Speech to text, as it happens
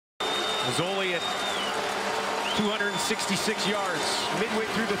Mazzoli at 266 yards midway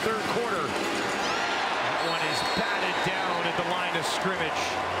through the third quarter. That one is batted down at the line of scrimmage.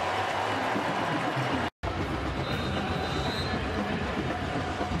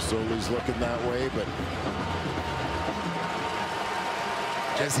 Mazzoli's looking that way, but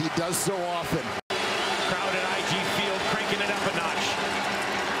as he does so often. Crowd at IG Field cranking it up a notch.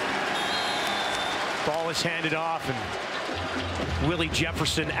 Ball is handed off, and Willie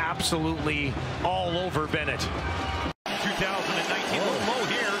Jefferson absolutely all over Bennett. 2019, little low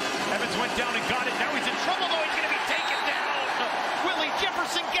here. Evans went down and got it. Now he's in trouble, though. He's going to be taken down. Willie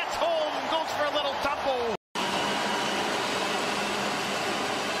Jefferson gets home, goes for a little tumble.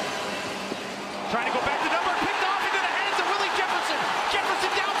 Trying to go back to number, picked off into the hands of Willie Jefferson.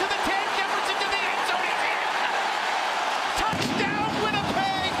 Jefferson down to the 10, Jefferson to the end zone. He's in. Touchdown,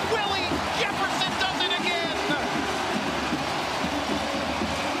 Winnipeg. Willie Jefferson does it again.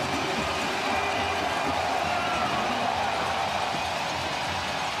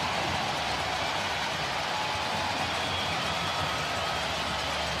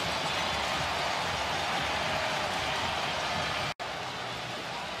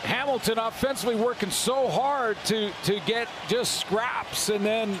 Hamilton offensively working so hard to get just scraps, and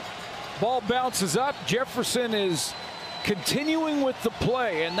then ball bounces up. Jefferson is continuing with the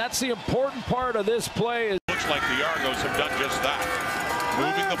play, and that's the important part of this play. Looks like the Argos have done just that.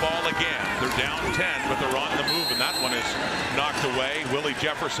 Moving the ball again. They're down 10, but they're on the move, and that one is knocked away. Willie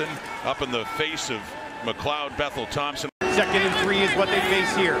Jefferson up in the face of McLeod, Bethel Thompson. 2nd and 3 is what they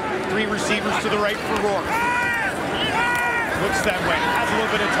face here. 3 receivers to the right for Rourke. Looks that way, has a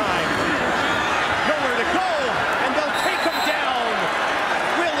little bit of time. Nowhere to go, and they'll take him down.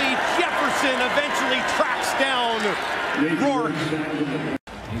 Willie Jefferson eventually tracks down Rourke.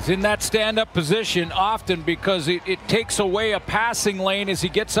 He's in that stand-up position often because it takes away a passing lane as he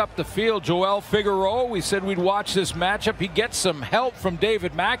gets up the field. Joel Figueroa, we said we'd watch this matchup. He gets some help from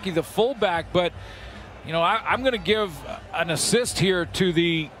David Mackey, the fullback, but you know, I'm going to give an assist here to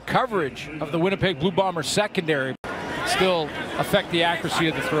the coverage of the Winnipeg Blue Bombers secondary. Still affect the accuracy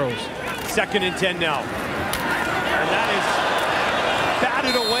of the throws. 2nd and 10 now. And that is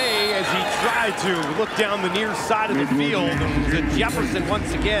batted away as he tried to look down the near side of the field. To Jefferson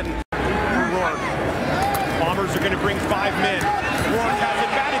once again. Rourke. Bombers are going to bring 5 men. Rourke has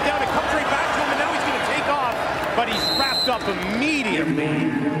it batted down. It comes right back to him, and now he's going to take off. But he's wrapped up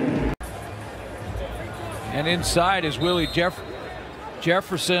immediately. And inside is Willie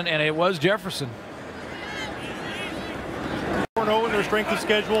Jefferson, and it was Jefferson. 4-0 in their strength of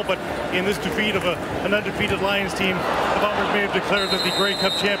schedule, but in this defeat of an undefeated Lions team, the Bombers may have declared that the Grey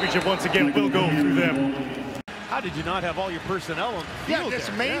Cup Championship once again will go through them. How did you not have all your personnel on the field? Yeah, that's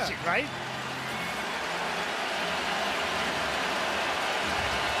amazing, right?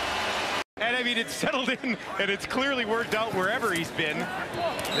 And I mean, it's settled in, and it's clearly worked out wherever he's been.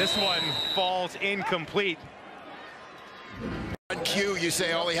 This one falls incomplete. On cue, you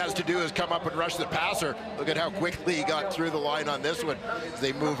say all he has to do is come up and rush the passer. Look at how quickly he got through the line on this one.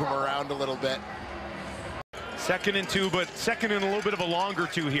 They move him around a little bit. 2nd and 2, but 2nd and a little bit of a longer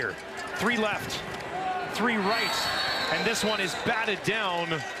 2 here. 3 left, 3 right, and this one is batted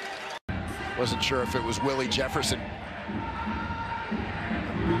down. Wasn't sure if it was Willie Jefferson.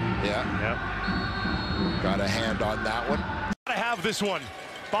 Yeah. Got a hand on that one. Gotta have this one.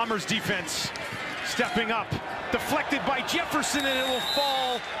 Bombers defense stepping up. Deflected by Jefferson, and it will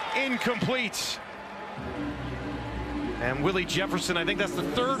fall incomplete. And Willie Jefferson, I think that's the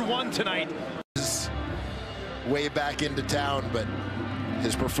 3rd one tonight. Way back into town, but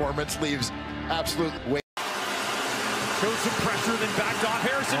his performance leaves absolute way. Showed some pressure, then backed off.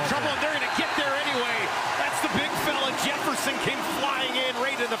 Harris in trouble, and they're going to get there anyway. That's the big fella. Jefferson came flying in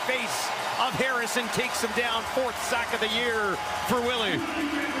right in the face of Harris and takes him down. 4th sack of the year for Willie.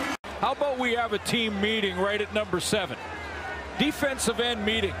 How about we have a team meeting right at number 7? Defensive end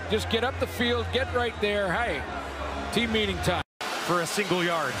meeting. Just get up the field, get right there. Hey, team meeting time. For a single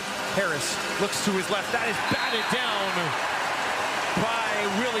yard. Harris looks to his left. That is batted down by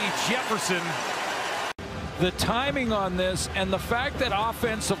Willie Jefferson. The timing on this and the fact that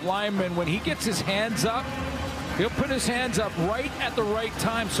offensive lineman, when he gets his hands up, he'll put his hands up right at the right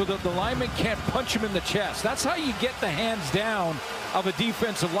time so that the lineman can't punch him in the chest. That's how you get the hands down of a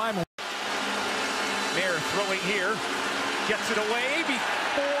defensive lineman. Mayer throwing here, gets it away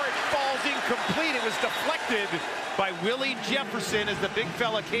before it falls incomplete. It was deflected by Willie Jefferson as the big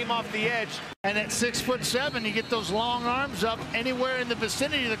fella came off the edge. And at 6'7", you get those long arms up anywhere in the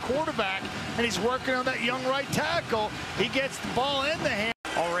vicinity of the quarterback, and he's working on that young right tackle. He gets the ball in the hand.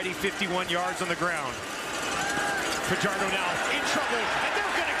 Already 51 yards on the ground. Fajardo now in trouble, and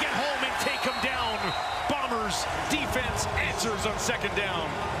they're going to get home in answers on second down.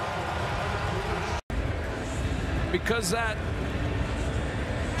 Because that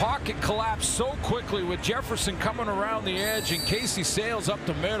pocket collapsed so quickly with Jefferson coming around the edge and Casey Sales up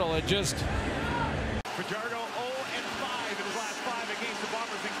the middle, it just... Fajardo 0-5 in his last 5 against the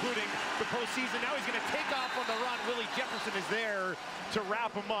Bombers, including the postseason. Now he's going to take off on the run. Willie Jefferson is there to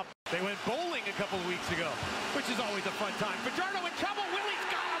wrap him up. They went bowling a couple of weeks ago, which is always a fun time. Fajardo in trouble. Willie's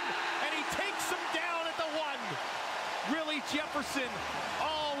got him, and he takes him down at the 1. Willie Jefferson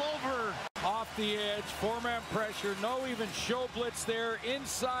all over. Off the edge, 4-man pressure, no even show blitz there,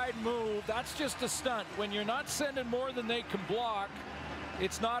 inside move. That's just a stunt. When you're not sending more than they can block,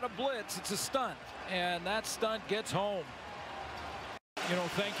 it's not a blitz, it's a stunt. And that stunt gets home. You know,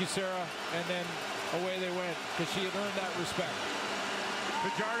 thank you, Sarah. And then away they went, because she had earned that respect.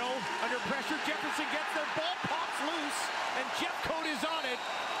 Fajardo under pressure. Jefferson gets there. Ball pops loose, and Jeffcoat is on it.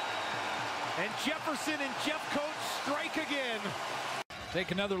 And Jefferson and Jeffcoat strike again.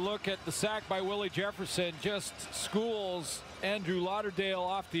 Take another look at the sack by Willie Jefferson. Just schools Andrew Lauderdale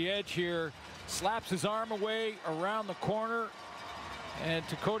off the edge here. Slaps his arm away around the corner. And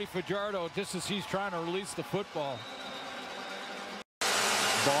to Cody Fajardo, just as he's trying to release the football.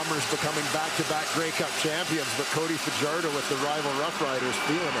 Bombers becoming back-to-back Grey Cup champions, but Cody Fajardo with the rival Rough Riders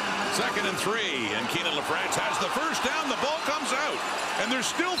feeling it. 2nd and 3, and Keenan LaFrance has the first down. The ball comes out, and they're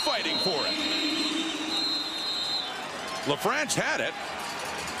still fighting for it. LaFrance had it.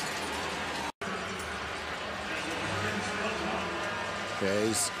 Okay,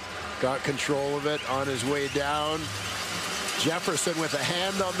 he's got control of it on his way down. Jefferson with a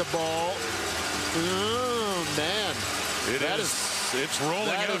hand on the ball. Oh, man. It's rolling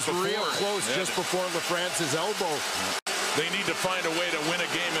out. That is real close, just before LaFrance's elbow. They need to find a way to win a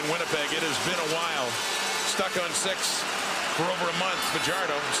game in Winnipeg. It has been a while. Stuck on 6 for over a month.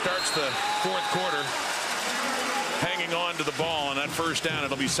 Fajardo starts the 4th quarter hanging on to the ball on that first down.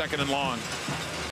 It'll be 2nd and long.